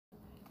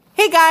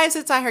guys,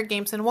 it's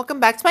iHeartGames and welcome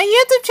back to my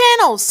YouTube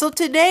channel. So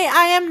today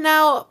I am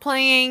now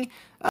playing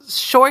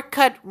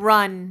Shortcut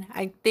Run.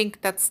 I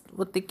think that's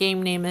what the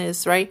game name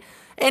is, right?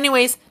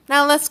 Anyways,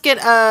 now let's get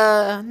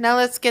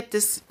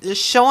this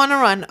show on a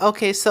run.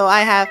 Okay, so I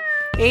have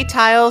 8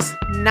 tiles,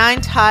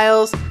 9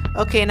 tiles.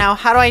 Okay, now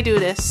how do I do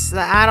this?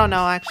 I don't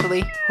know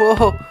actually.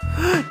 Whoa.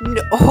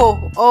 No.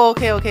 Oh,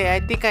 okay. I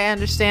think I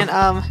understand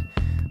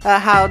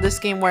how this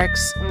game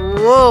works.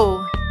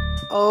 Whoa.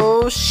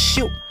 Oh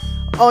shoot.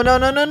 Oh no.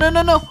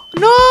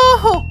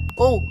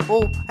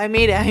 Oh, I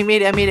made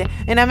it.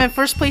 And I'm in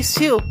first place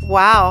too.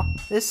 Wow.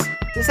 This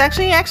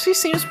actually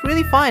seems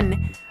really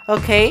fun.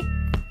 Okay.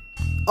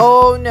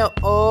 Oh no.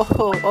 Oh.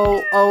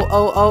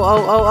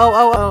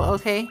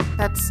 Okay.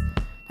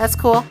 That's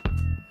cool.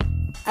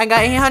 I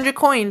got 800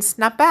 coins.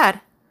 Not bad.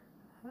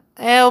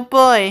 Oh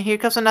boy, here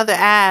comes another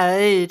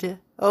ad.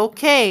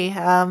 Okay.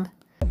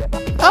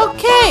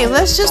 Okay,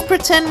 let's just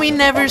pretend we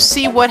never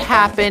see what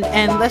happened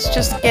and let's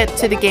just get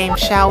to the game,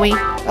 shall we?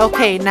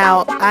 Okay,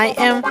 now I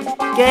am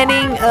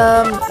getting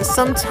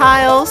some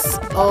tiles.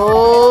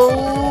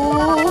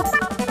 Oh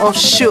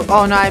shoot.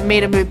 Oh no, I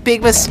made a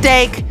big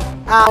mistake.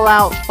 Fall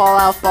out.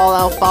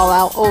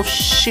 Oh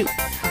shoot.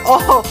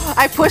 Oh,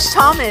 I pushed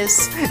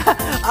Thomas.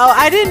 Oh,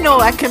 I didn't know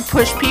I can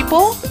push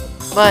people,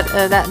 but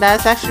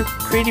that's actually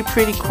pretty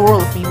cool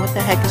of me. What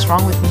the heck is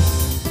wrong with me?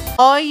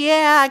 Oh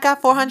yeah, I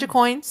got 400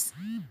 coins.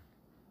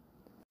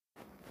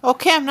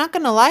 Okay, I'm not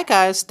gonna lie,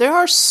 guys. There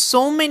are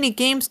so many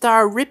games that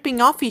are ripping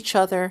off each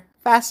other.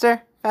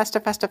 Faster.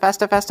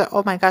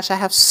 Oh my gosh, I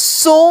have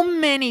so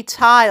many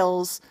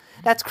tiles.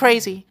 That's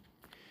crazy.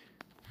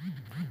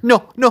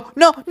 No.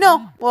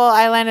 Well,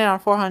 I landed on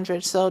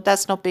 400, so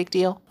that's no big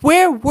deal.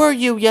 Where were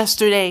you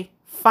yesterday?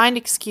 Find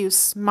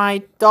excuse.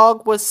 My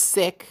dog was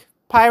sick.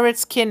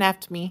 Pirates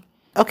kidnapped me.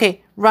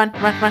 Okay, run.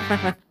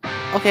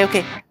 Okay,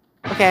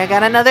 I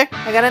got another.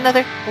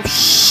 Oh,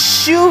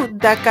 shoot!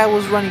 That guy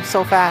was running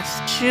so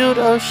fast. Shoot.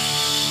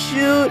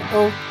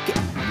 Okay.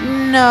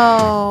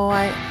 No.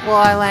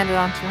 I landed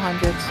on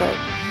 200, so...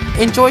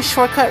 Enjoy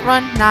Shortcut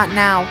Run? Not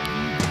now.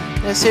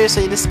 No,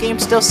 seriously, this game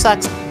still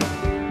sucks.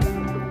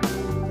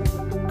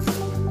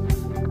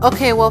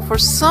 Okay, well, for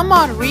some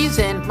odd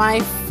reason, my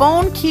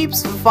phone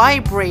keeps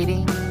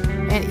vibrating.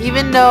 And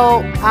even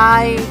though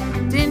I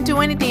didn't do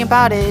anything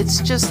about it, it's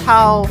just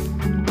how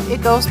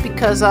it goes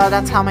because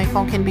that's how my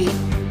phone can be.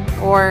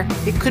 Or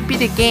it could be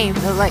the game.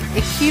 Like,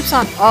 it keeps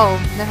on... Oh,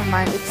 never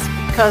mind. It's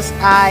because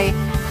I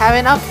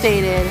haven't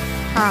updated.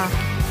 Huh.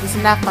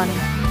 Isn't that funny?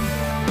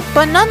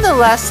 But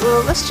nonetheless,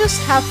 let's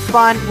just have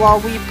fun while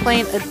we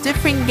playing a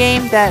different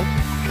game that...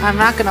 I'm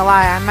not gonna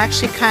lie, I'm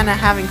actually kind of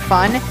having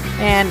fun.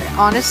 And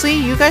honestly,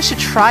 you guys should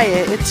try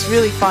it. It's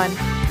really fun.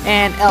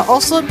 And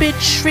also a bit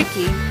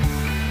tricky.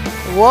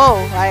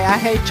 Whoa,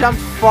 I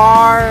jumped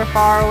far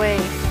away.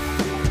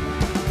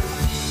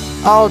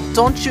 Oh,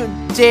 don't you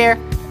dare.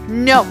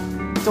 No,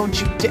 don't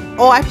you dare.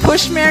 Oh, I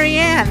pushed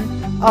Marianne.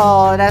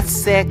 Oh, that's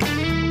sick.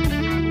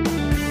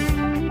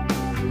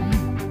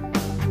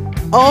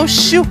 Oh,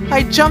 shoot.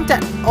 I jumped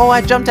at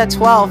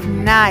 12.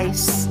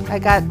 Nice. I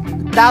got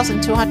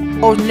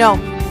 1,200. Oh, no.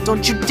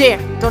 Don't you dare.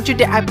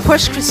 I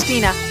pushed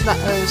Christina.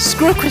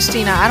 Screw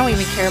Christina. I don't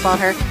even care about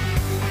her.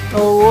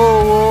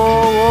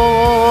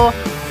 Oh,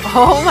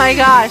 oh my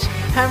gosh.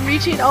 I'm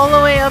reaching all the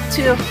way up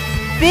to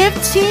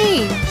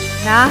 15.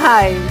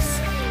 Nice.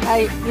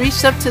 I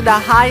reached up to the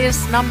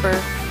highest number.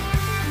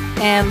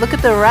 And look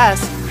at the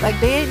rest. Like,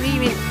 they didn't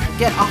even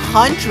get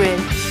 100.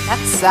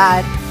 That's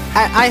sad.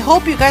 I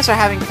hope you guys are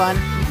having fun.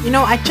 You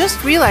know, I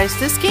just realized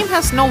this game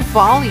has no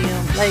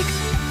volume. Like,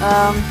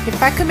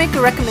 if I could make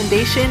a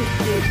recommendation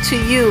to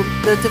you,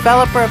 the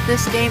developer of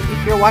this game,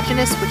 if you're watching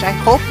this, which I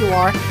hope you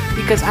are,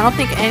 because I don't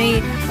think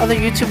any other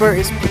YouTuber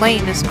is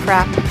playing this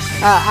crap.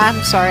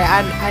 I'm sorry,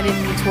 I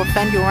didn't mean to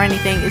offend you or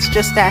anything. It's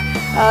just that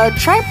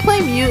try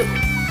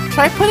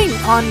putting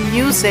on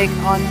music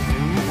on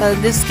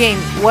this game,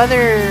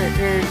 whether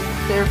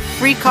they're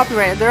free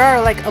copyrighted. There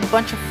are like a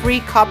bunch of free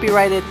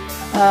copyrighted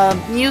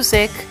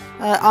music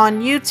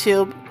on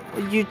YouTube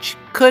you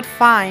could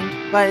find,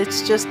 but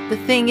it's just the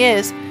thing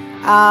is,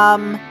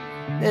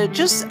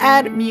 just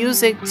add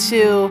music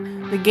to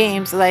the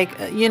games, like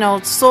you know,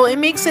 so it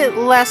makes it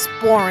less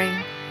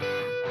boring.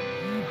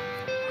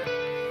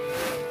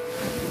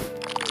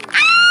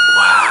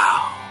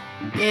 Wow.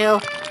 Ew.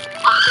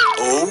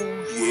 Oh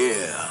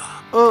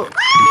yeah. Oh.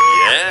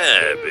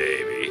 Yeah,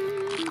 baby.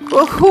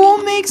 Well,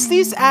 who makes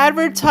these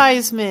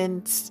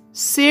advertisements?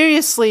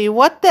 Seriously,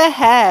 what the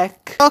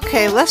heck?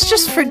 Okay, let's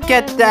just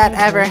forget that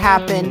ever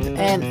happened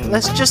and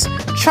let's just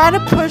try to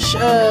push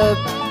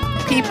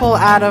people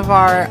out of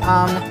our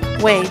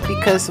way,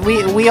 because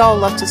we all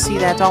love to see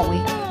that, don't we?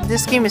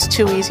 This game is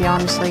too easy,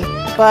 honestly.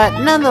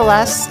 But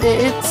nonetheless,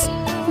 it's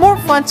more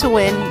fun to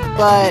win,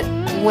 but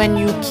when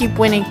you keep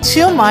winning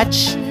too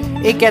much,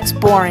 it gets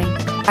boring.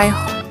 I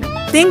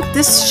think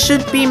this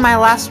should be my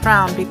last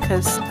round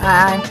because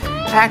I'm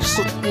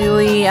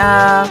actually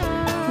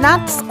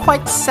not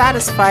quite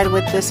satisfied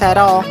with this at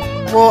all.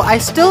 Well, I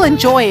still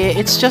enjoy it.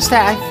 It's just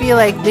that I feel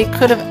like they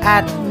could have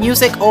added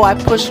music. Oh, I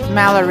pushed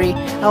Mallory.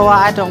 Oh,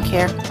 I don't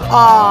care.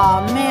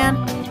 Aw, man.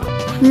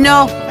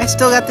 No, I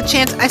still got the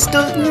chance.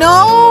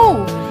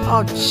 No!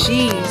 Oh,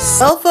 jeez.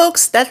 Well,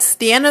 folks, that's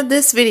the end of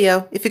this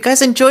video. If you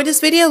guys enjoyed this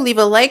video, leave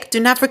a like. Do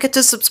not forget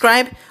to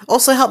subscribe.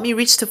 Also, help me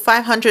reach to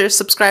 500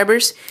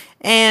 subscribers.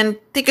 And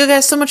thank you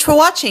guys so much for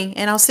watching.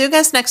 And I'll see you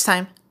guys next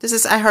time. This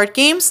is iHeart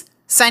Games,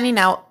 signing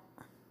out.